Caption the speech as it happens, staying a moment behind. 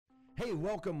Hey,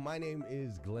 welcome. My name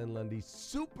is Glenn Lundy.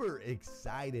 Super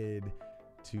excited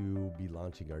to be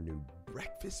launching our new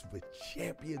Breakfast with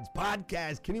Champions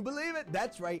podcast. Can you believe it?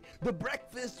 That's right. The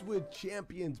Breakfast with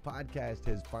Champions podcast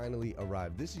has finally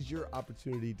arrived. This is your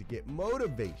opportunity to get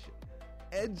motivation,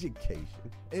 education,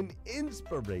 and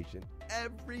inspiration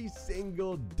every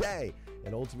single day.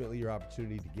 And ultimately, your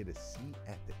opportunity to get a seat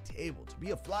at the table, to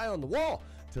be a fly on the wall,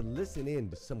 to listen in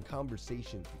to some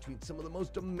conversations between some of the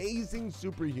most amazing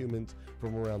superhumans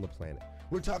from around the planet.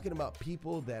 We're talking about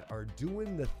people that are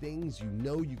doing the things you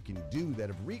know you can do, that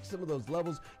have reached some of those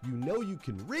levels you know you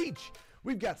can reach.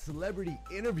 We've got celebrity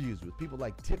interviews with people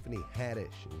like Tiffany Haddish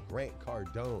and Grant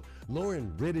Cardone,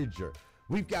 Lauren Rittiger.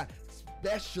 We've got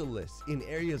specialists in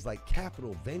areas like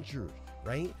capital ventures,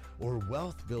 right? Or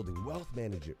wealth building, wealth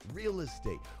management, real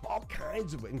estate, all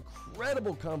kinds of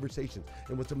incredible conversations.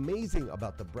 And what's amazing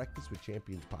about the Breakfast with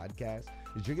Champions podcast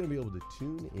is you're going to be able to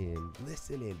tune in,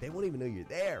 listen in. They won't even know you're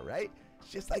there, right? It's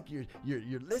just like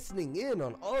you're listening in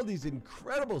on all these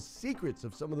incredible secrets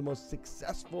of some of the most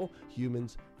successful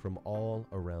humans from all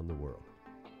around the world.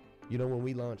 You know, when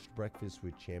we launched Breakfast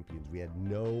with Champions, we had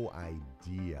no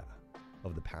idea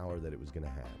of the power that it was going to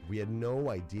have. We had no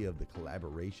idea of the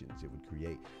collaborations it would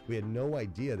create. We had no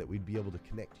idea that we'd be able to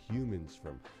connect humans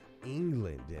from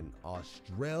England and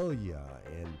Australia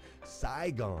and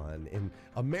Saigon and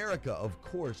America, of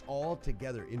course, all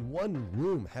together in one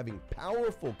room, having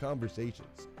powerful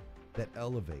conversations that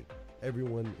elevate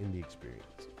everyone in the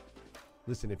experience.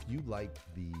 Listen, if you like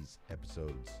these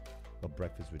episodes of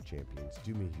Breakfast with Champions,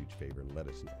 do me a huge favor and let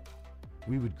us know.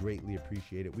 We would greatly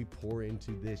appreciate it. We pour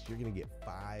into this. You're going to get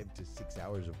 5 to 6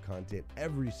 hours of content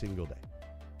every single day,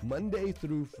 Monday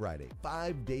through Friday,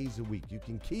 5 days a week. You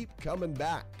can keep coming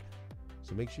back.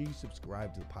 So make sure you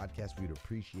subscribe to the podcast. We'd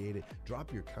appreciate it.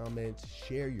 Drop your comments,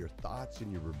 share your thoughts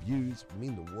and your reviews. It would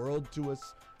mean the world to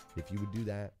us if you would do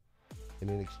that. And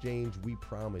in exchange, we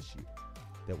promise you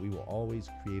that we will always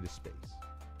create a space,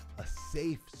 a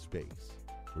safe space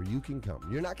where you can come.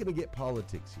 You're not going to get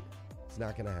politics here. It's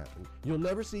not going to happen. You'll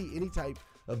never see any type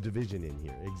of division in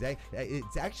here.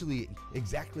 It's actually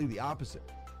exactly the opposite.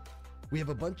 We have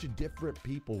a bunch of different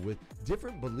people with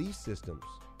different belief systems,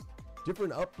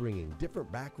 different upbringing, different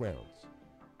backgrounds.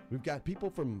 We've got people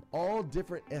from all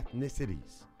different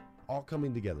ethnicities all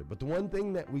coming together. But the one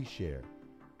thing that we share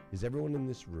is everyone in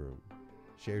this room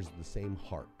shares the same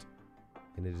heart.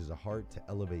 And it is a heart to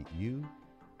elevate you,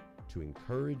 to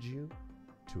encourage you,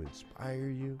 to inspire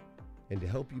you, and to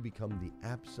help you become the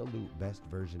absolute best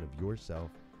version of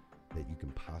yourself that you can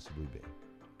possibly be.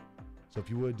 So if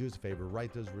you would, do us a favor,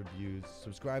 write those reviews,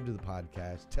 subscribe to the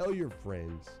podcast, tell your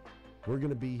friends. We're going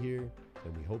to be here,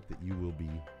 and we hope that you will be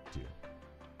too.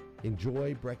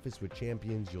 Enjoy Breakfast with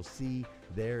Champions. You'll see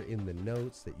there in the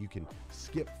notes that you can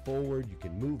skip forward, you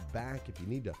can move back. If you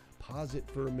need to pause it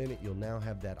for a minute, you'll now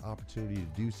have that opportunity to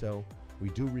do so. We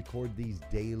do record these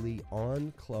daily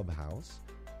on Clubhouse.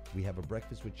 We have a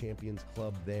Breakfast with Champions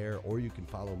club there, or you can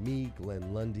follow me,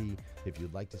 Glenn Lundy, if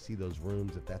you'd like to see those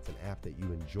rooms. If that's an app that you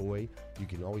enjoy, you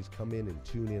can always come in and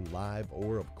tune in live,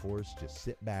 or of course, just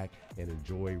sit back and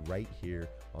enjoy right here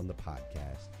on the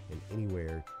podcast and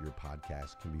anywhere your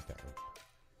podcast can be found.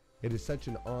 It is such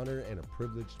an honor and a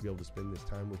privilege to be able to spend this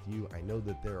time with you. I know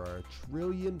that there are a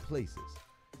trillion places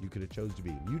you could have chose to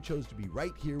be. You chose to be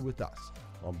right here with us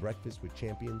on Breakfast with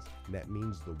Champions, and that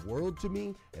means the world to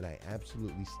me, and I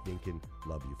absolutely stinking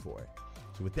love you for it.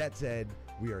 So with that said,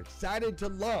 we are excited to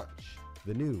launch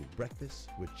the new Breakfast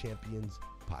with Champions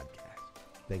podcast.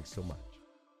 Thanks so much.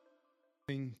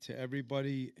 To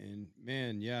everybody, and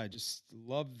man, yeah, I just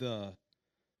love the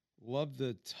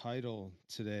title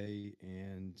today.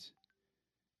 And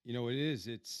you know, is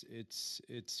it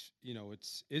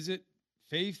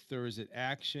faith or is it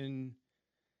action?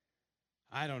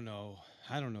 I don't know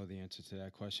the answer to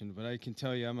that question, but I can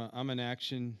tell you I'm an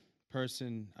action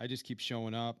person. I just keep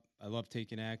showing up. I love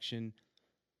taking action.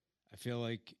 I feel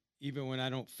like even when I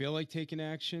don't feel like taking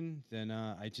action, then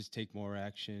I just take more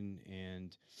action,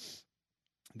 and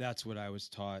that's what I was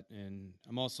taught. And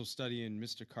I'm also studying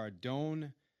Mr.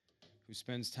 Cardone, who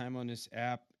spends time on this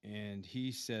app, and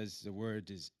he says the word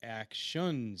is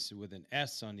actions with an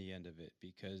S on the end of it,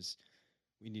 because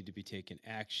we need to be taking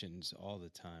actions all the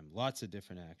time, lots of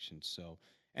different actions. So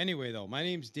anyway, though, my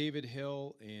name's David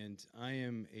Hill, and I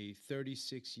am a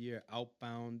 36-year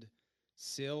outbound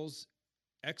sales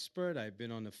expert. I've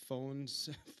been on the phones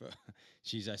for,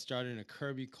 I started in a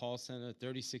Kirby call center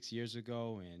 36 years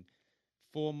ago, and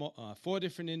four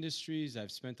different industries.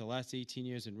 I've spent the last 18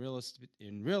 years in real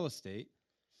estate.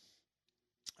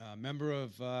 Member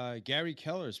of Gary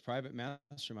Keller's private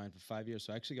mastermind for 5 years.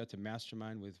 So I actually got to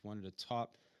mastermind with one of the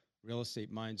top real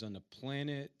estate minds on the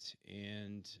planet.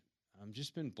 And I've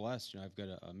just been blessed. I've got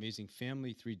an amazing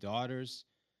family, 3 daughters,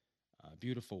 a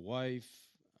beautiful wife,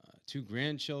 2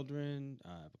 grandchildren,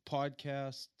 a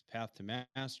podcast, Path to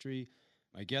Mastery.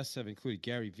 My guests have included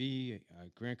Gary Vee,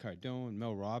 Grant Cardone,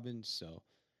 Mel Robbins. So,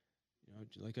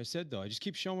 like I said, though, I just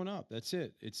keep showing up. That's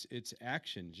it. It's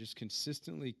action. Just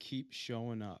consistently keep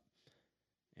showing up.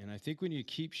 And I think when you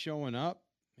keep showing up,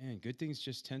 man, good things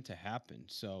just tend to happen.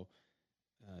 So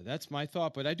that's my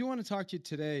thought. But I do want to talk to you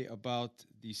today about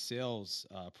the sales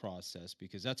process,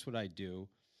 because that's what I do.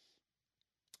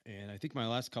 And I think my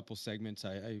last couple segments,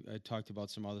 I talked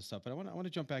about some other stuff, but I want to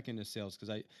jump back into sales, because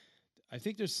I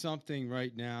think there's something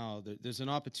right now that there's an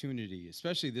opportunity,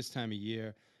 especially this time of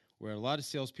year, where a lot of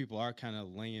salespeople are kind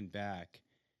of laying back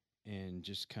and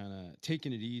just kind of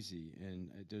taking it easy.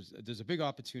 And there's a big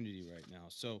opportunity right now.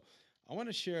 So I want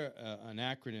to share an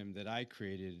acronym that I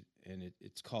created, and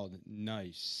it's called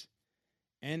NICE,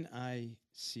 NICE.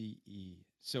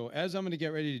 So as I'm going to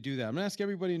get ready to do that, I'm going to ask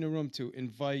everybody in the room to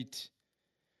invite,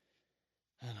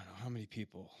 I don't know how many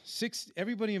people.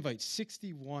 Everybody invite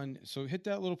 61. So hit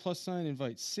that little plus sign,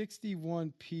 invite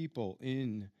 61 people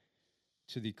in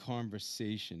to the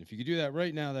conversation. If you could do that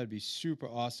right now, that'd be super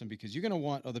awesome, because you're going to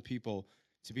want other people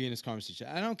to be in this conversation.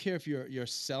 I don't care if you're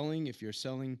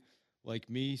selling, like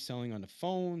me, selling on the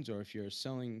phones, or if you're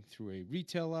selling through a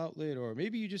retail outlet, or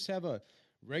maybe you just have a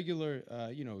regular,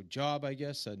 job, I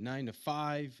guess, a 9 to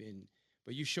 5,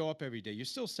 but you show up every day. You're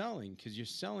still selling, because you're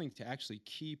selling to actually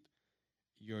keep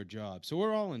your job. So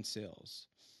we're all in sales.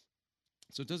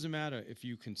 So it doesn't matter if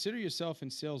you consider yourself in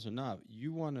sales or not.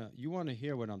 You wanna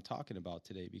hear what I'm talking about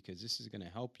today, because this is going to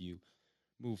help you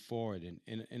move forward.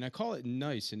 And I call it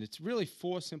NICE, and it's really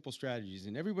 4 simple strategies.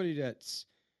 And everybody that's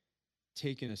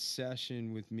taken a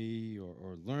session with me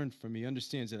or learned from me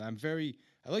understands that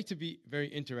I like to be very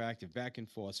interactive, back and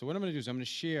forth. So what I'm going to do is I'm going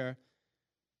to share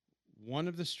one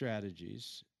of the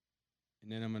strategies,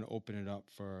 and then I'm going to open it up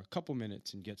for a couple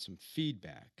minutes and get some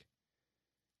feedback.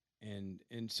 And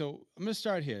so I'm going to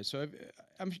start here. So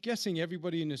I'm guessing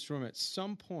everybody in this room at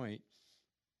some point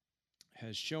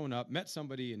has shown up, met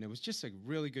somebody, and it was just a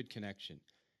really good connection.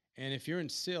 And if you're in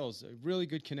sales, a really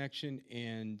good connection,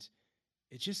 and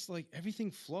it's just like everything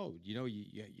flowed. You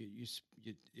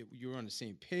were on the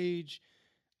same page.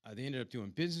 They ended up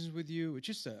doing business with you. It's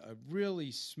just a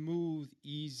really smooth,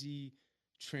 easy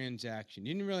transaction.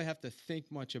 You didn't really have to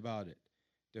think much about it.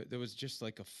 There was just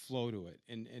like a flow to it.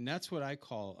 And that's what I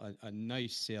call a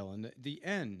nice sale. And the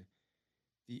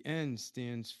N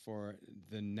stands for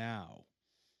the now.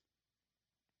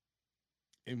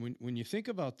 And when you think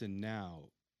about the now,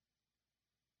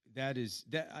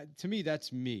 to me,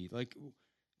 that's me. Like,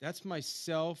 that's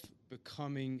myself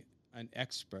becoming an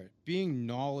expert, being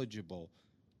knowledgeable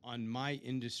on my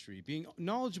industry, being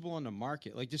knowledgeable on the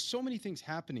market. Like, there's so many things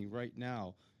happening right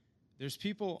now. There's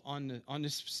people on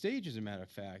this stage, as a matter of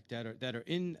fact, that are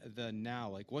in the now,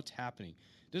 like what's happening.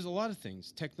 There's a lot of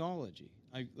things. Technology,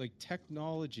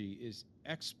 technology is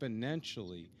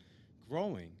exponentially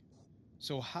growing.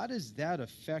 So how does that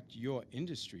affect your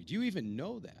industry? Do you even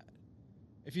know that?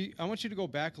 I want you to go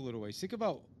back a little ways. Think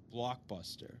about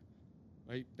Blockbuster,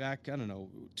 right? Back, I don't know,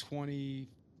 20,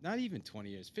 not even 20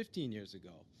 years, 15 years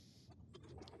ago.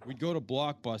 We'd go to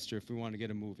Blockbuster if we wanted to get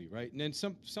a movie, right? And then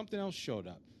something else showed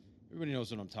up. Everybody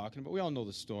knows what I'm talking about. We all know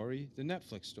the story, the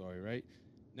Netflix story, right?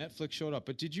 Netflix showed up.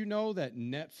 But did you know that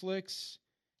Netflix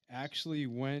actually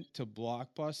went to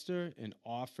Blockbuster and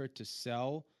offered to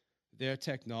sell their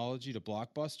technology to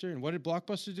Blockbuster? And what did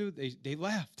Blockbuster do? They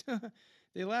laughed.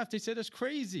 They laughed. They said, "That's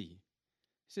crazy."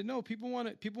 They said, "No, people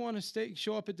want to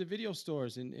show up at the video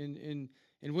stores and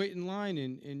wait in line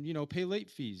and pay late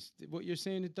fees. What you're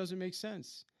saying, it doesn't make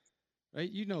sense."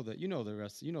 Right? You know the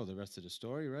rest of the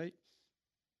story, right?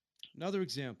 Another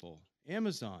example,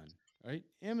 Amazon, right?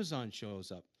 Amazon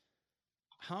shows up.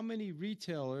 How many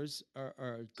retailers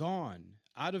are gone,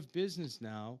 out of business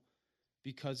now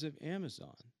because of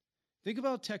Amazon? Think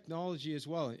about technology as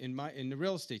well in the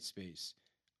real estate space.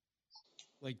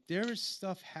 Like, there is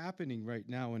stuff happening right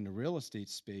now in the real estate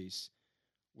space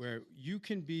where you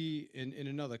can be in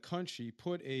another country,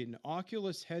 put an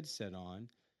Oculus headset on,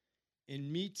 and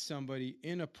meet somebody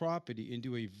in a property and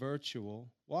do a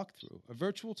virtual walkthrough, a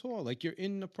virtual tour, like you're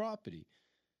in the property.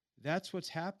 That's what's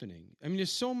happening. I mean,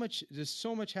 there's so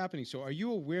much happening. So are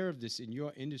you aware of this in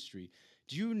your industry?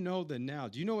 Do you know the now?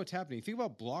 Do you know what's happening? Think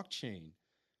about blockchain,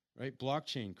 right?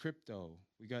 Blockchain, crypto.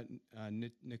 We got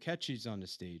Nkechi's on the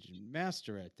stage,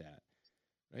 master at that,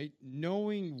 right?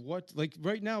 Knowing like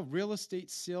right now, real estate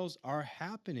sales are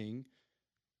happening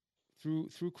through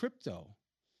crypto.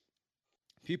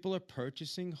 People are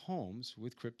purchasing homes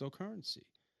with cryptocurrency.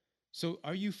 So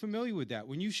are you familiar with that?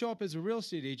 When you show up as a real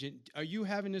estate agent, are you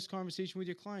having this conversation with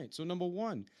your client? So number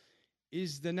one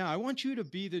is the now. I want you to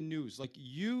be the news. Like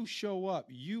you show up,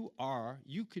 you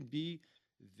can be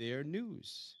their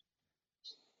news.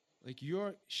 Like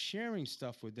you're sharing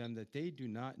stuff with them that they do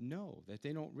not know, that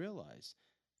they don't realize.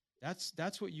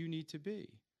 That's what you need to be.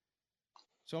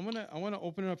 So I want to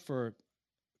open it up for a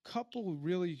couple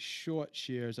really short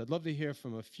shares. I'd love to hear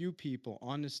from a few people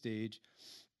on the stage.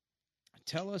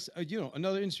 Tell us,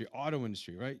 another industry, auto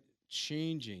industry, right?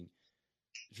 Changing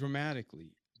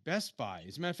dramatically. Best Buy,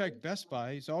 as a matter of fact, Best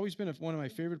Buy has always been one of my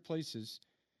favorite places.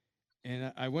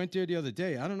 And I went there the other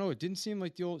day. I don't know. It didn't seem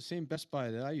like the same Best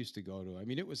Buy that I used to go to. I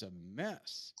mean, it was a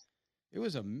mess. It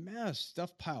was a mess.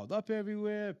 Stuff piled up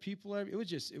everywhere. People, it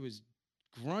was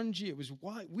grungy. It was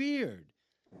weird.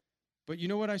 But you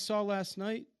know what I saw last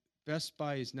night? Best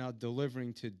Buy is now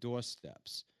delivering to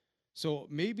doorsteps. So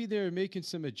maybe they're making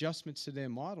some adjustments to their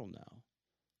model now.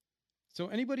 So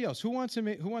anybody else who wants to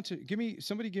give me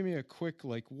a quick,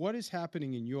 like, what is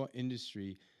happening in your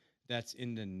industry that's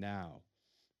in the now?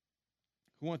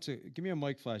 Who wants to give me a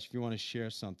mic flash if you want to share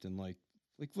something like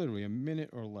literally a minute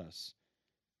or less?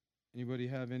 Anybody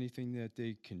have anything that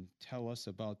they can tell us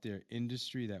about their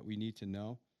industry that we need to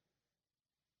know?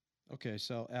 Okay,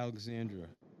 so Alexandra.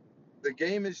 The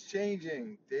game is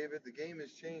changing, David. The game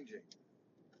is changing.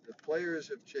 The players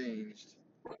have changed,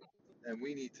 and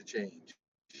we need to change.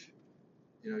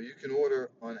 You know, you can order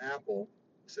on Apple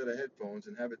a set of headphones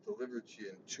and have it delivered to you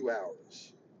in 2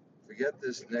 hours. Forget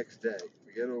this next day.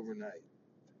 Forget overnight.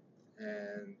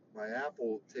 And by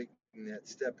Apple taking that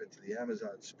step into the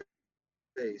Amazon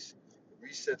space, it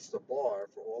resets the bar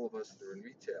for all of us that are in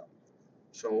retail.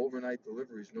 So overnight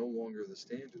delivery is no longer the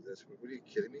standard. What are you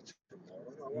kidding me?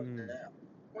 Tomorrow? I want it now.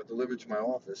 I want it delivered to my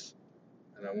office,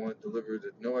 and I want it delivered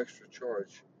at no extra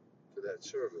charge for that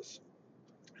service.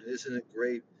 And isn't it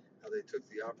great how they took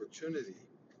the opportunity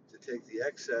to take the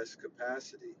excess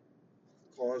capacity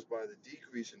caused by the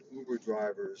decrease in Uber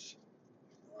drivers'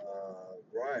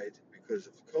 ride because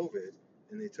of COVID,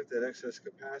 and they took that excess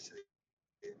capacity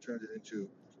and turned it into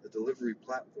a delivery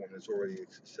platform that's already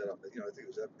set up. You know, I think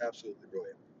it was absolutely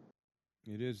brilliant.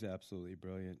 It is absolutely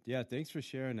brilliant. Yeah, thanks for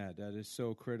sharing that. That is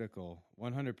so critical.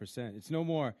 100%. It's no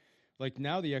more like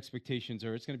now the expectations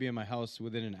are it's going to be in my house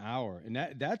within an hour. And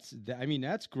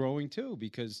that's growing too,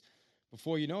 because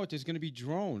before you know it, there's going to be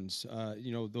drones,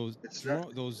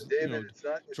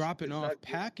 dropping off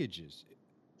packages.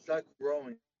 It's not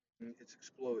growing. It's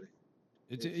exploding.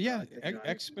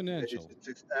 Exponential.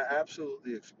 It's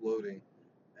absolutely exploding.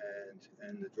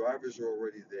 And the drivers are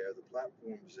already there, the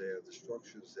platform's there, the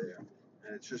structure's there,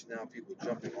 and it's just now people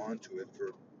jumping onto it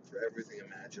for everything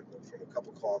imaginable, from a cup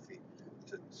of coffee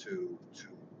to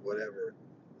whatever.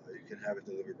 You can have it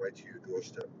delivered right to your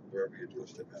doorstep, wherever your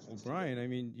doorstep happens. Well, Brian, I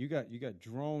mean, you got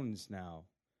drones now.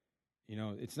 You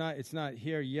know, it's not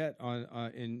here yet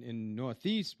in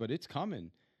Northeast, but it's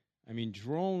coming. I mean,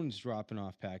 drones dropping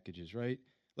off packages, right?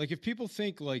 Like if people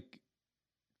think like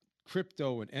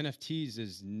crypto and NFTs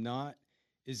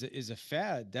is a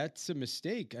fad, that's a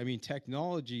mistake. I mean,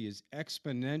 technology is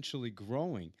exponentially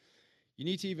growing. You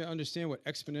need to even understand what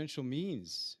exponential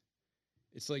means.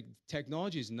 It's like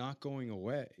technology is not going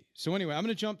away. So anyway, I'm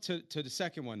going to jump to the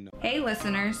second one. Hey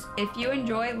listeners, if you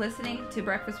enjoy listening to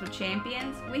Breakfast with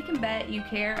Champions, we can bet you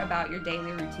care about your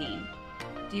daily routine.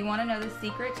 Do you want to know the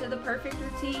secret to the perfect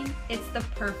routine? It's the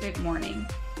perfect morning.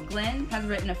 Glenn has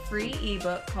written a free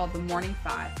ebook called The Morning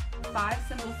 5. 5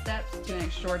 simple steps to an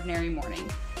extraordinary morning.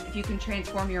 If you can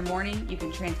transform your morning, you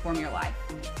can transform your life.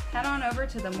 Head on over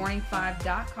to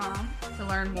themorning5.com to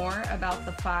learn more about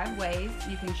the 5 ways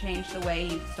you can change the way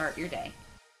you start your day.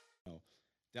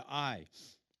 The I.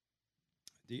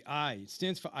 The I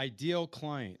stands for ideal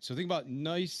client. So think about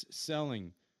nice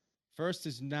selling. First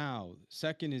is now.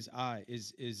 Second is I.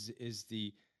 Is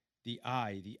the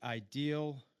I, the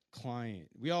ideal client.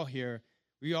 We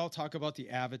all talk about the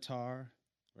avatar,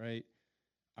 right?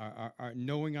 Our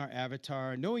knowing our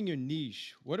avatar, knowing your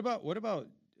niche. What about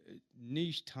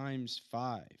niche times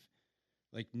 5?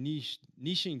 Like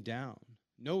niching down.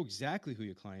 Know exactly who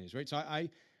your client is, right? So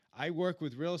I work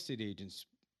with real estate agents,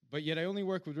 but yet I only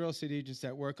work with real estate agents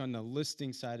that work on the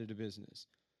listing side of the business.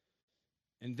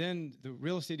 And then the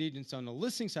real estate agents on the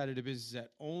listing side of the business that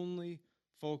only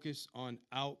focus on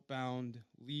outbound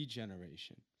lead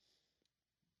generation,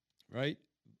 right?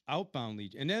 Outbound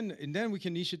lead. And then we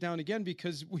can niche it down again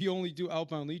because we only do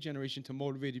outbound lead generation to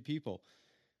motivated people,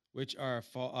 which are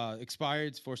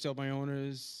expired, for sale by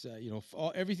owners,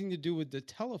 everything to do with the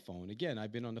telephone. Again,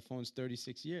 I've been on the phones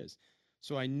 36 years.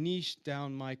 So I niche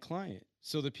down my client.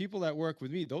 So the people that work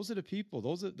with me, those are the people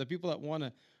that want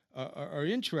to, are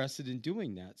interested in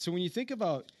doing that. So when you think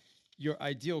about your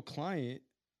ideal client,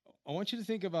 I want you to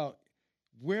think about,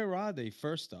 where are they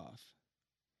first off?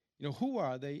 Who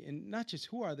are they? And not just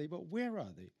who are they, but where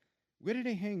are they? Where do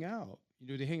they hang out?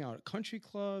 Do they hang out at country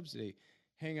clubs? Do they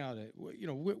hang out at,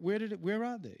 where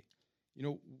are they?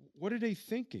 What are they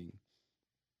thinking?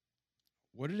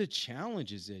 What are the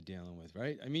challenges they're dealing with,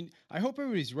 right? I mean, I hope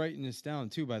everybody's writing this down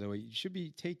too, by the way. You should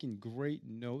be taking great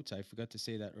notes. I forgot to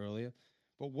say that earlier.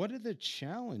 But what are the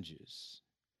challenges?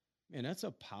 Man, that's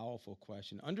a powerful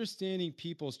question. Understanding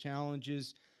people's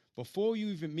challenges before you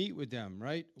even meet with them,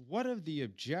 right? What are the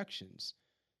objections?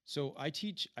 So I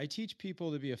teach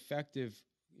people to be effective,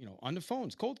 on the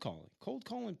phones, cold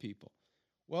calling people.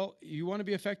 Well, you want to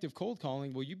be effective cold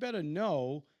calling? Well, you better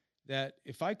know that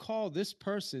if I call this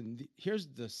person, here's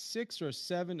the 6 or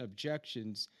 7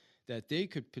 objections that they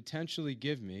could potentially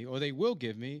give me, or they will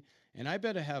give me, and I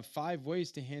better have 5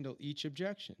 ways to handle each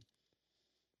objection.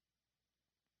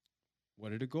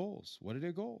 What are the goals? What are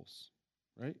their goals,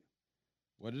 right?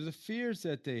 What are the fears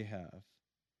that they have?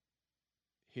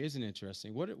 Here's an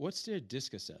interesting, what's their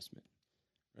DISC assessment,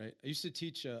 right? I used to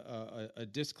teach a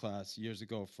DISC class years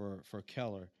ago for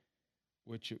Keller,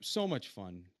 which was so much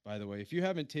fun, by the way. If you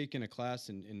haven't taken a class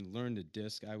and learned a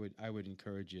DISC, I would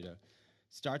encourage you to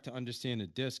start to understand a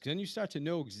DISC. Then you start to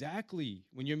know exactly,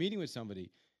 when you're meeting with somebody,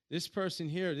 this person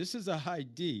here, this is a high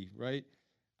D, right?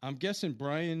 I'm guessing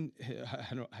Brian,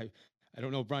 I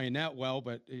don't know Brian that well,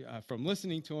 but from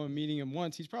listening to him, meeting him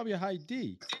once, he's probably a high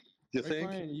D. You right, think?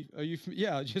 Brian,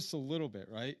 yeah, just a little bit,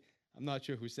 right? I'm not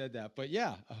sure who said that, but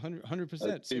yeah,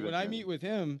 100%. So when I meet with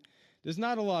him, there's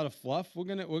not a lot of fluff. We're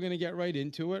gonna get right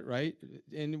into it, right?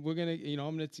 And we're gonna,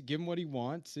 I'm gonna give him what he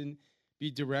wants and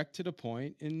be direct to the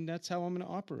point, and that's how I'm gonna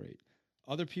operate.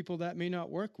 Other people that may not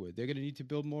work with, they're gonna need to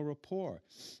build more rapport.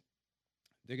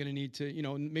 They're gonna need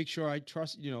to, make sure I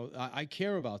trust, I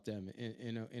care about them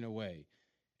in a way,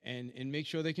 and make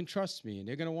sure they can trust me. And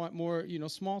they're gonna want more,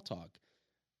 small talk.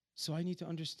 So I need to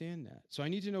understand that. So I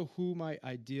need to know who my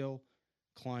ideal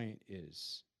client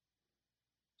is.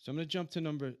 So I'm going to jump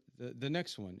to the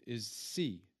next one is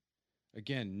C.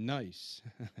 Again, nice,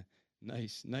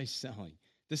 nice selling.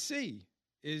 The C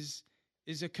is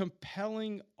a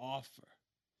compelling offer.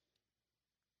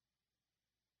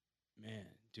 Man,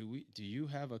 do you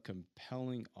have a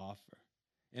compelling offer?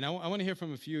 And I want to hear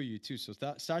from a few of you too. So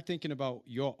start thinking about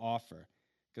your offer,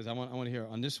 because I want to hear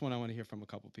on this one. I want to hear from a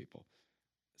couple people.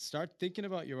 Start thinking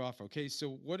about your offer. Okay,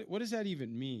 so what does that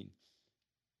even mean?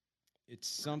 It's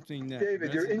something that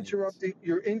David, resonates.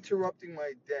 you're interrupting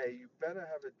my day. You better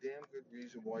have a damn good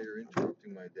reason why you're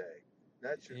interrupting my day.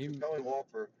 That's your compelling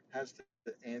offer has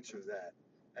to answer that.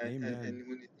 And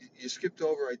when you skipped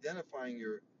over identifying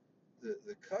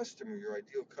the customer, your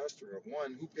ideal customer,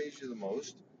 one, who pays you the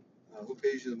most, who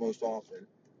pays you the most often,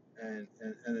 and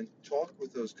then talk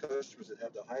with those customers that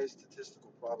have the highest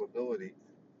statistical probability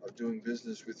of doing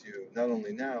business with you, not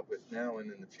only now, but now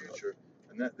and in the future.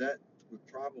 And that would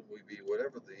probably be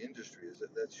whatever the industry is,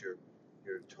 that's your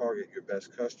target, your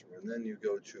best customer. And then you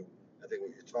go to, I think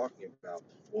what you're talking about,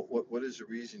 what is the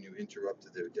reason you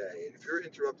interrupted their day? And if you're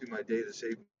interrupting my day to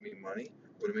save me money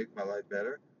or to make my life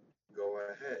better, go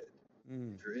ahead.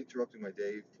 If you're interrupting my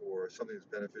day for something that's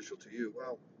beneficial to you,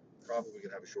 well, probably going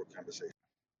to have a short conversation.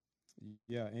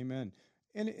 Yeah, amen.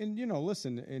 And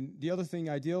listen, and the other thing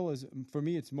ideal is, for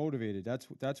me, it's motivated.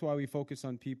 That's why we focus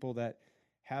on people that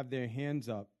have their hands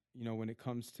up, when it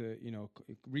comes to,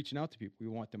 reaching out to people. We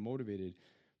want them motivated.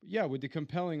 But yeah, with the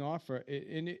compelling offer,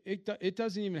 it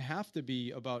doesn't even have to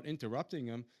be about interrupting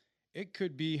them. It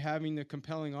could be having the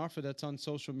compelling offer that's on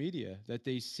social media that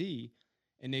they see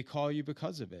and they call you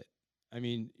because of it. I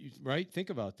mean, right? Think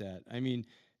about that. I mean,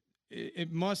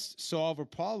 it must solve a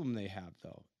problem they have,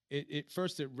 though.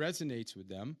 First, it resonates with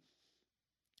them.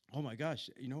 Oh my gosh,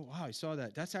 wow, I saw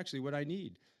that. That's actually what I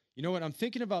need. You know what? I'm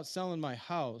thinking about selling my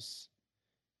house,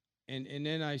 and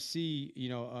then I see,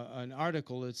 an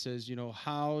article that says,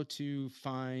 how to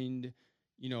find,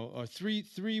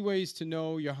 three ways to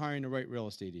know you're hiring the right real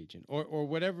estate agent, or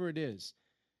whatever it is.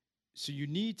 So you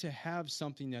need to have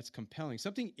something that's compelling,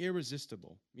 something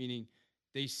irresistible, meaning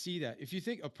they see that. If you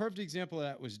think, a perfect example of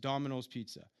that was Domino's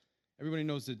Pizza. Everybody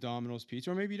knows the Domino's Pizza,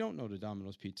 or maybe you don't know the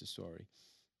Domino's Pizza story.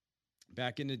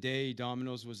 Back in the day,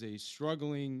 Domino's was a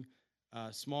struggling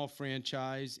small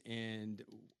franchise, and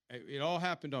it all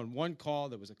happened on one call.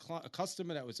 There was a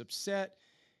customer that was upset,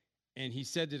 and he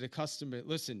said to the customer,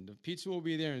 listen, the pizza will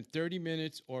be there in 30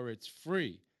 minutes or it's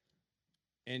free.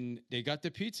 And they got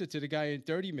the pizza to the guy in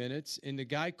 30 minutes, and the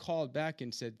guy called back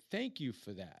and said, thank you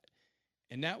for that.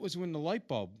 And that was when the light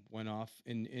bulb went off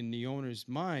in the owner's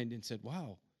mind and said,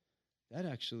 wow, that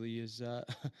actually is,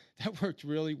 that worked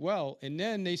really well. And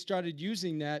then they started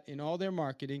using that in all their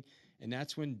marketing. And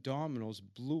that's when Domino's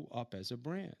blew up as a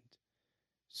brand.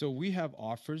 So we have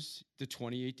offers, the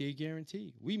 28-day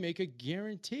guarantee. We make a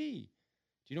guarantee.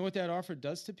 Do you know what that offer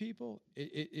does to people?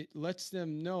 It lets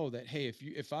them know that, hey,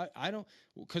 if I don't,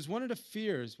 because one of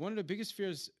the biggest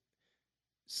fears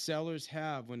sellers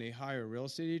have when they hire a real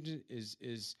estate agent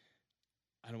is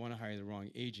I don't want to hire the wrong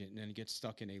agent and then get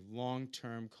stuck in a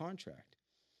long-term contract.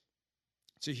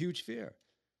 It's a huge fear.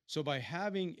 So by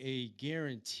having a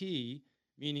guarantee,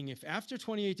 meaning if after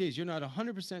 28 days you're not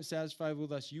 100% satisfied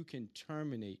with us, you can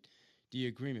terminate the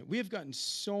agreement. We have gotten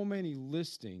so many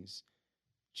listings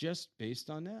just based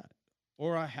on that.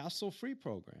 Or our hassle-free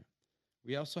program.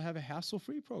 We also have a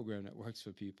hassle-free program that works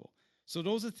for people. So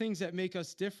those are things that make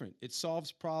us different. It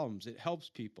solves problems. It helps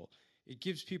people. It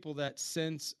gives people that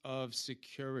sense of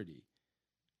security,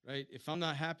 right? If I'm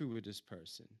not happy with this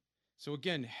person. So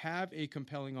again, have a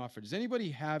compelling offer. Does anybody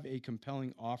have a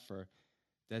compelling offer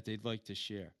that they'd like to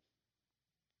share?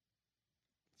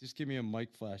 Just give me a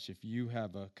mic flash if you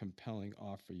have a compelling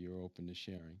offer you're open to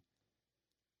sharing.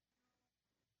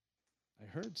 I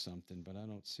heard something, but I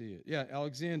don't see it. Yeah,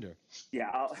 Alexander.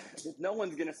 Yeah, if no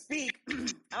one's going to speak,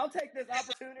 I'll take this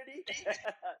opportunity.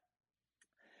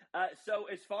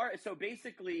 So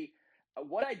basically,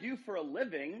 what I do for a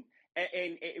living,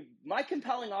 and my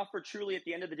compelling offer truly at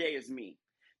the end of the day is me.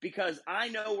 Because I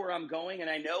know where I'm going and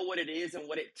I know what it is and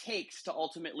what it takes to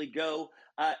ultimately go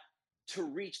to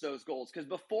reach those goals. Because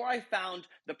before I found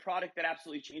the product that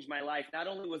absolutely changed my life, not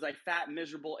only was I fat,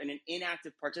 miserable, and an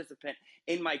inactive participant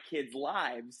in my kids'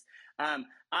 lives,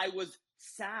 I was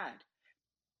sad.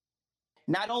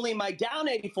 Not only am I down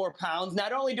 84 pounds,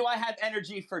 not only do I have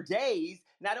energy for days,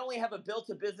 not only have I built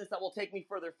a business that will take me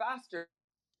further faster,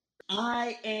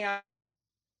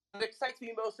 what excites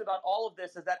me most about all of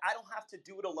this is that I don't have to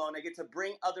do it alone. I get to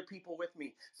bring other people with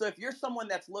me. So if you're someone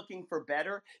that's looking for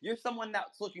better, you're someone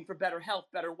that's looking for better health,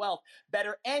 better wealth,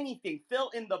 better anything, fill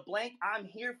in the blank. I'm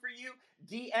here for you.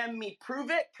 DM me,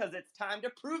 prove it, because it's time to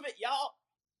prove it,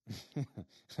 y'all.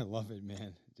 I love it,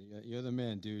 man. You're the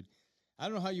man, dude. I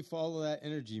don't know how you follow that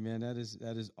energy, man. That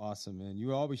is awesome, man.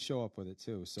 You always show up with it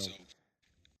too. So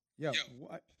yeah.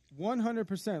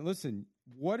 100%. Listen,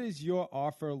 what is your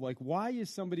offer? Like, why is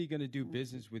somebody going to do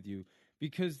business with you?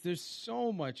 Because there's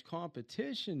so much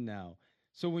competition now.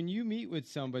 So when you meet with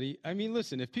somebody, I mean,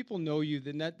 listen, if people know you,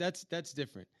 then that's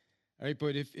different. All right.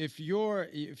 But if you're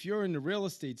in the real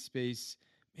estate space,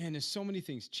 man, there's so many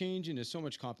things changing. There's so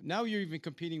much now you're even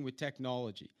competing with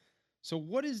technology. So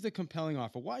what is the compelling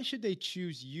offer? Why should they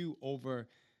choose you over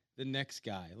the next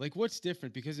guy? Like, what's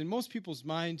different? Because in most people's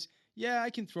minds, yeah, I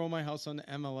can throw my house on the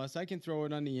MLS. I can throw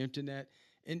it on the internet.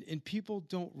 And people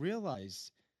don't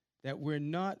realize that we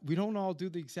don't all do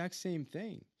the exact same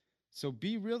thing. So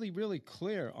be really, really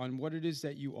clear on what it is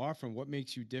that you offer and what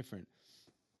makes you different.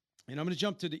 And I'm going to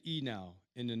jump to the E now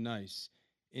in the nice.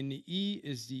 And the E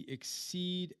is the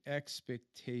exceed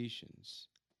expectations.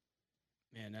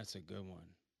 Man, that's a good one.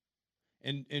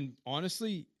 And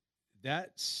honestly,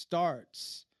 that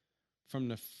starts from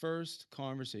the first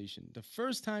conversation. The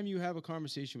first time you have a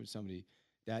conversation with somebody,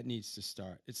 that needs to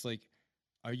start. It's like,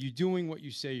 are you doing what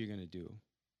you say you're going to do?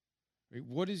 Right?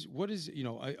 What is,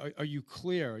 are you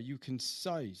clear? Are you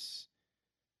concise?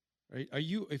 Right? Are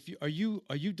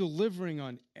you delivering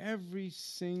on every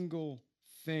single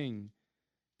thing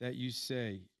that you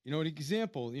say? You know, an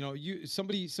example,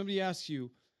 somebody asks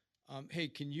you, hey,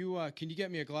 can you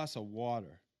get me a glass of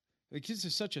water? Like, this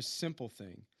is such a simple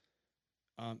thing.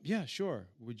 Yeah, sure.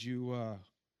 Would you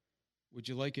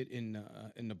like it in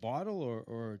the bottle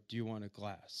or do you want a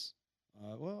glass?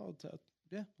 Well,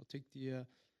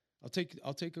 I'll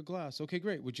take a glass. Okay,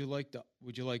 great. Would you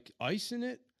like ice in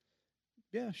it?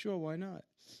 Yeah, sure. Why not?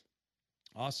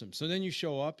 Awesome. So then you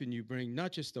show up and you bring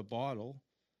not just a bottle,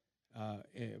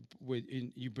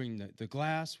 you bring the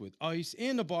glass with ice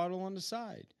and the bottle on the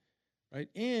side, right?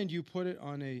 And you put it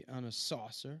on a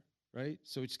saucer, right?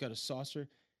 So it's got a saucer.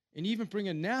 And even bring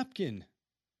a napkin,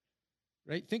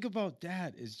 right? Think about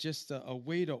that as just a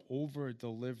way to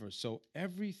over-deliver. So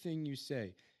everything you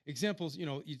say. Examples,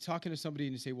 you're talking to somebody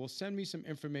and you say, well, send me some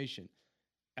information.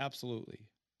 Absolutely.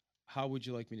 How would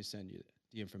you like me to send you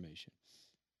the information?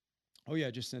 Oh,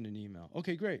 yeah, just send an email.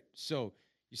 Okay, great. So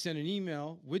you send an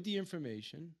email with the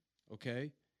information,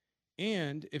 okay?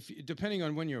 And depending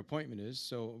on when your appointment is,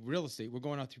 so real estate, we're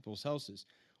going out to people's houses.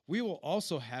 We will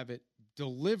also have it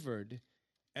delivered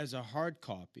as a hard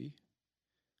copy,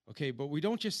 okay? But we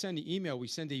don't just send the email, we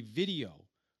send a video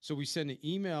So we send an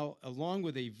email along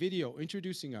with a video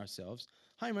introducing ourselves.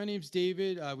 Hi, my name's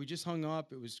David. We just hung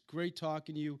up. It was great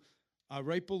talking to you.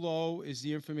 Right below is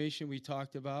the information we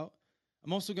talked about.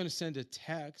 I'm also going to send a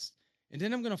text, and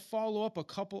then I'm going to follow up a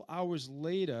couple hours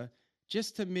later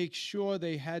just to make sure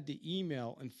they had the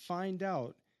email and find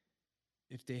out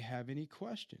if they have any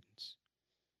questions.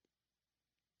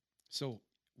 So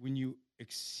when you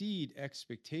exceed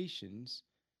expectations,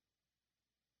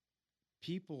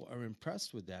 people are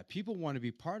impressed with that. People want to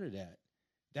be part of that.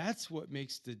 That's what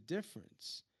makes the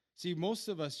difference. See, most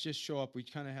of us just show up. We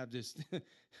kind of have this,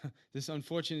 this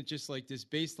unfortunate, just like this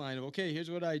baseline of, okay,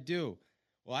 here's what I do.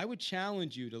 Well, I would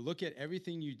challenge you to look at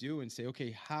everything you do and say,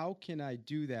 okay, how can I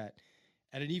do that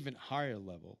at an even higher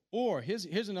level? Or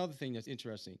here's another thing that's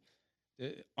interesting.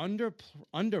 Under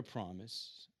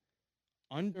promise,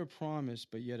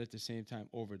 but yet at the same time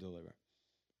over deliver.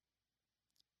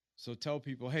 So tell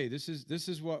people, hey, this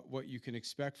is what you can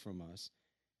expect from us,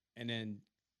 and then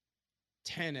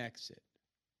 10x it.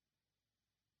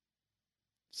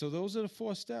 So those are the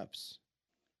 4 steps.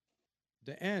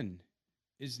 The N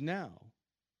is now.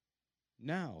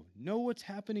 Now. Know what's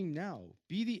happening now.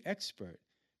 Be the expert.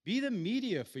 Be the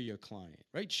media for your client,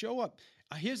 right? Show up.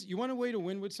 You want a way to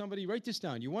win with somebody? Write this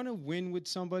down. You want to win with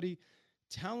somebody?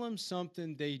 Tell them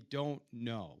something they don't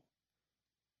know.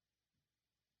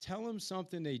 Tell them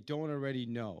something they don't already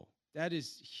know. That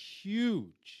is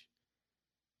huge.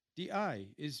 The I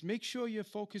is make sure you're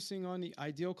focusing on the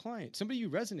ideal client, somebody you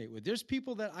resonate with. There's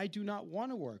people that I do not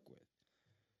want to work with.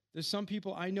 There's some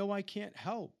people I know I can't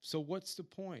help. So what's the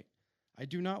point? I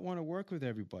do not want to work with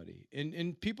everybody.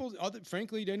 And people,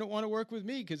 frankly, they don't want to work with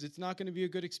me because it's not going to be a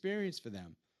good experience for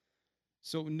them.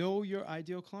 So know your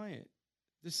ideal client.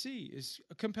 The C is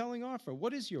a compelling offer.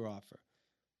 What is your offer?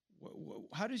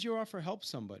 How does your offer help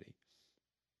somebody?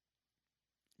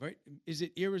 Right? Is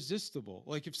it irresistible?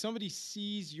 Like if somebody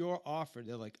sees your offer,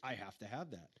 they're like, I have to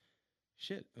have that.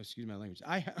 Shit. Oh, excuse my language.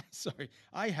 I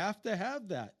have to have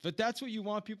that. But that's what you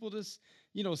want people to,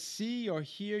 see or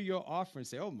hear your offer and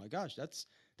say, oh my gosh,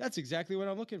 that's exactly what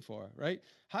I'm looking for, right?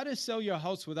 How to sell your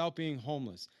house without being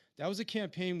homeless. That was a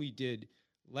campaign we did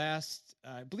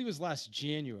I believe it was last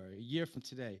January, a year from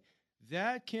today.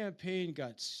 That campaign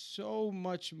got so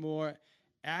much more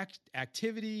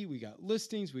activity. We got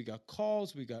listings, we got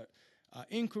calls, we got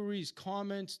inquiries,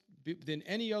 comments than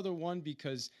any other one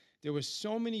because there were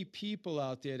so many people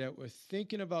out there that were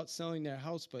thinking about selling their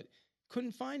house but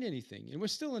couldn't find anything. And we're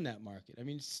still in that market. I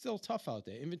mean, it's still tough out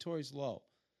there. Inventory's low.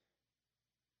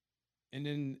 And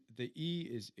then the E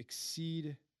is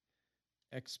exceed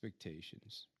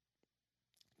expectations.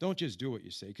 Don't just do what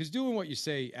you say, because doing what you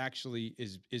say actually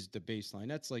is the baseline.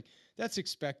 That's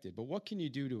expected. But what can you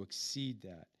do to exceed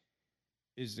that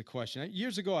is the question.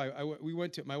 Years ago,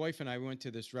 my wife and I went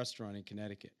to this restaurant in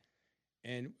Connecticut,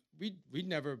 and we'd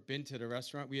never been to the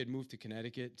restaurant. We had moved to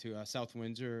Connecticut to South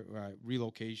Windsor,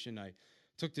 relocation. I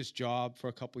took this job for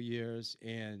a couple years,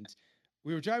 and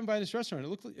we were driving by this restaurant.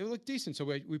 It looked decent, so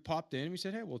we popped in and we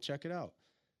said, hey, we'll check it out.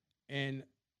 And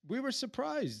we were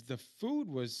surprised. The food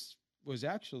was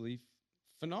actually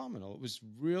phenomenal. It was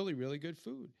really, really good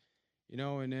food,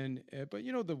 and then, but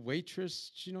the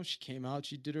waitress, she came out,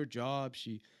 she did her job.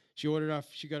 She ordered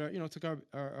she got our, took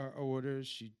our orders.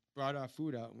 She brought our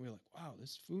food out and we were like, wow,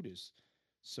 this food is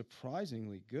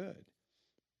surprisingly good.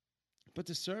 But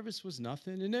the service was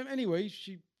nothing. And then anyway,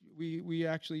 we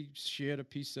actually shared a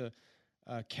piece of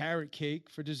carrot cake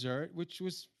for dessert, which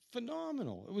was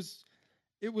phenomenal.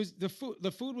 It was the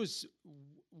food was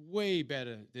way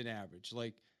better than average.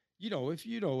 Like, if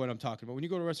you know what I'm talking about, when you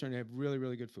go to a restaurant, they have really,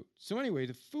 really good food. So anyway,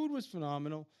 the food was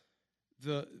phenomenal.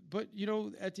 But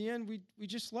at the end, we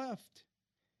just left.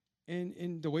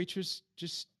 And the waitress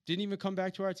just didn't even come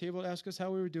back to our table to ask us how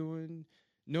we were doing.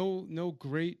 No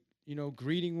great,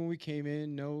 greeting when we came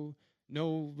in.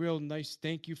 No real nice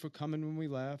thank you for coming when we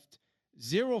left.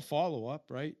 Zero follow-up,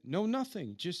 right? No,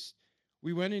 nothing. Just,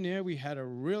 we went in there. We had a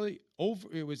really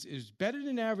it was better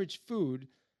than average food,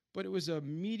 but it was a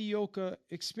mediocre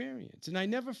experience. And I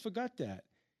never forgot that.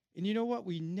 And you know what?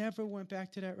 We never went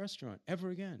back to that restaurant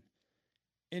ever again.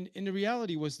 And the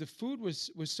reality was the food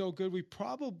was so good, we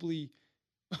probably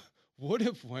would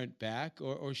have went back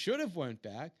or should have went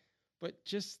back, but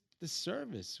just the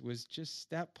service was just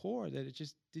that poor that it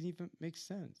just didn't even make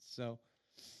sense. So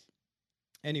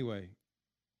anyway,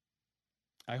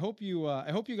 I hope you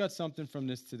got something from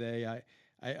this today.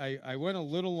 I went a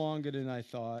little longer than I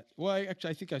thought. Well, I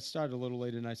think I started a little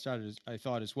later than I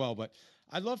thought as well. But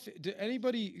I'd love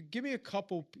anybody give me like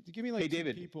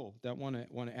two people that want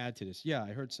to add to this. Yeah,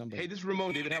 I heard somebody. Hey, this is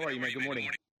Ramon. David, how are you, man? Good morning.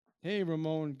 Hey,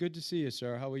 Ramon. Good to see you,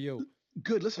 sir. How are you?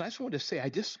 Good. Listen, I just wanted to say I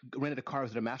just rented a car. I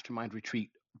was at a mastermind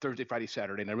retreat Thursday, Friday,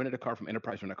 Saturday, and I rented a car from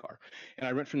Enterprise Rent a Car. And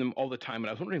I rent from them all the time. And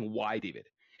I was wondering why, David.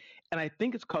 And I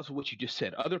think it's because of what you just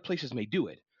said. Other places may do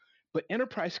it, but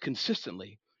Enterprise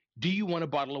consistently, do you want a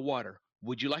bottle of water?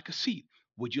 Would you like a seat?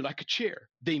 Would you like a chair?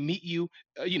 They meet you,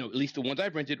 at least the ones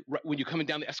I've rented, right when you're coming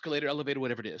down the escalator, elevator,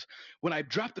 whatever it is. When I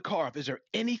drop the car off, is there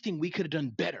anything we could have done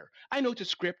better? I know it's a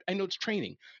script. I know it's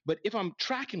training. But if I'm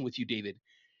tracking with you, David,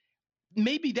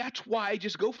 maybe that's why I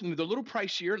just go from them. They're a little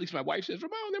pricier. At least my wife says,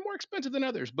 Ramon, they're more expensive than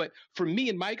others. But for me,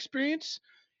 in my experience,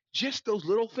 just those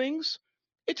little things,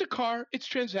 it's a car, it's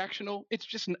transactional. It's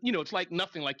just, it's like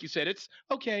nothing, like you said. It's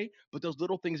okay, but those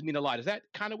little things mean a lot. Is that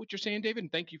kind of what you're saying, David?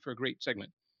 And thank you for a great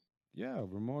segment. Yeah,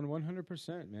 Ramon,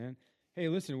 100%, man. Hey,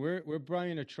 listen, we're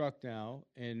buying a truck now,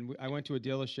 and I went to a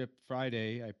dealership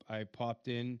Friday. I popped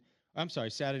in. I'm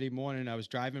sorry, Saturday morning. I was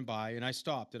driving by, and I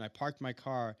stopped, and I parked my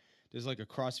car. There's like a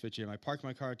CrossFit gym. I parked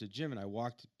my car at the gym, and I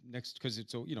walked next because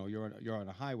it's you're on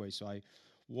a highway. So I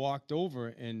walked over,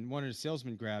 and one of the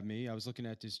salesmen grabbed me. I was looking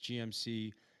at this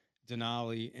GMC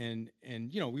Denali, and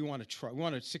we want a truck. We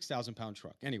want a 6,000-pound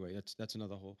truck. Anyway, that's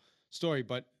another whole story.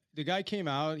 But the guy came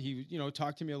out. He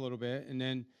talked to me a little bit, and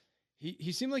then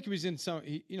he seemed like he was in some.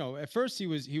 At first he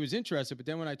was interested, but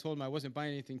then when I told him I wasn't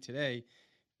buying anything today,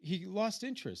 he lost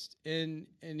interest. And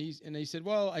he said,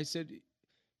 well, I said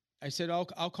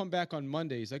I'll come back on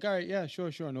Monday. He's like, all right, yeah,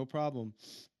 sure, no problem.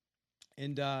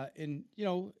 And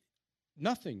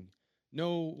nothing.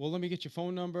 No, well, let me get your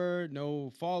phone number.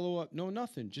 No follow-up. No,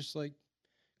 nothing. Just like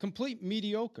complete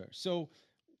mediocre. So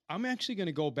I'm actually going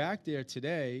to go back there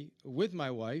today with my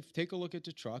wife, take a look at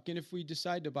the truck. And if we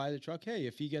decide to buy the truck, hey,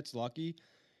 if he gets lucky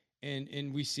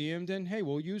and we see him, then, hey,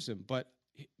 we'll use him. But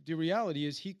the reality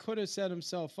is he could have set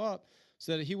himself up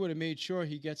so that he would have made sure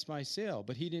he gets my sale.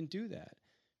 But he didn't do that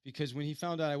because when he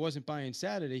found out I wasn't buying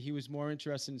Saturday, he was more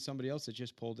interested in somebody else that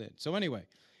just pulled in. So anyway,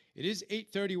 it is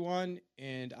 8:31,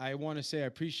 and I want to say I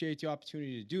appreciate the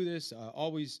opportunity to do this. I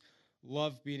always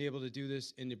love being able to do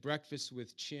this in the Breakfast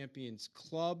with Champions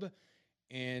Club.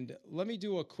 And let me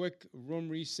do a quick room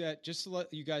reset just to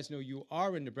let you guys know you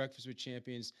are in the Breakfast with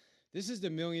Champions. This is the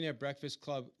Millionaire Breakfast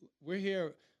Club. We're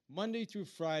here Monday through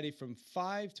Friday from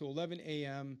 5 to 11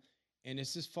 a.m., and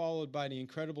this is followed by the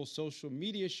incredible social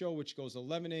media show, which goes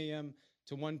 11 a.m.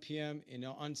 to 1 p.m., and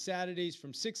on Saturdays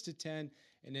from 6 to 10,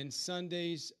 and then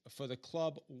Sundays for the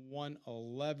club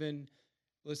 111.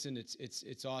 Listen,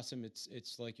 it's awesome.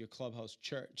 It's like your clubhouse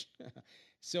church.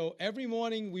 So every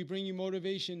morning we bring you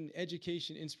motivation,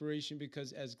 education, inspiration,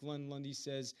 because as Glenn Lundy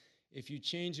says, if you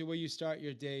change the way you start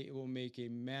your day, it will make a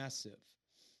massive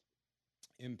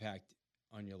impact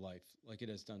on your life, like it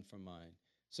has done for mine.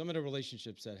 Some of the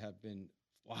relationships that have been,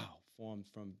 formed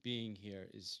from being here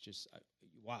is just,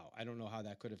 wow. I don't know how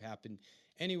that could have happened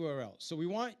anywhere else. So we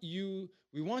want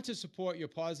to support your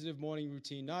positive morning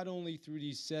routine, not only through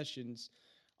these sessions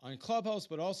on Clubhouse,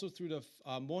 but also through the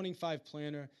Morning 5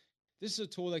 Planner. This is a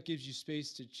tool that gives you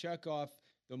space to check off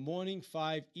the Morning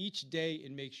 5 each day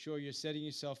and make sure you're setting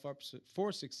yourself up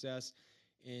for success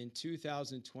in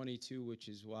 2022, which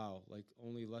is, like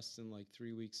only less than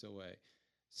 3 weeks away.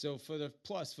 So for the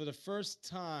first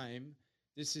time,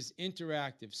 this is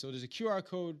interactive. So there's a QR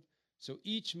code. So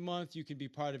each month you can be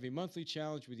part of a monthly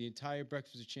challenge with the entire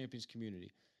Breakfast with Champions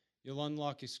community. You'll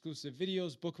unlock exclusive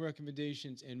videos, book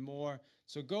recommendations, and more.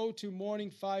 So go to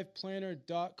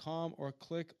morning5planner.com or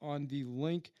click on the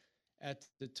link at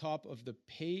the top of the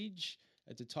page,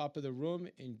 at the top of the room,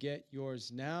 and get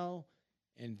yours now.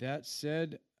 And that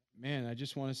said, man, I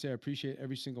just want to say I appreciate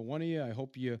every single one of you. I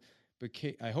hope you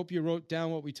wrote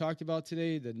down what we talked about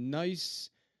today. The nice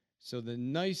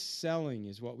selling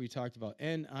is what we talked about.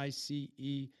 NICE.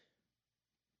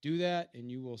 Do that,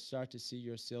 and you will start to see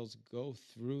your sales go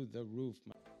through the roof.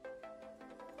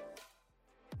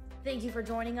 Thank you for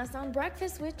joining us on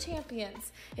Breakfast with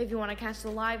Champions. If you want to catch the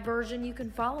live version, you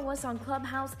can follow us on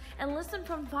Clubhouse and listen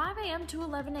from 5 a.m. to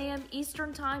 11 a.m.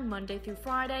 Eastern Time, Monday through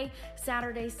Friday,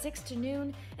 Saturdays 6 to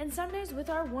noon, and Sundays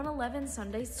with our 111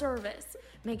 Sunday service.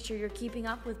 Make sure you're keeping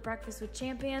up with Breakfast with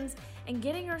Champions and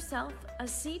getting yourself a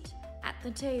seat at the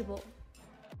table.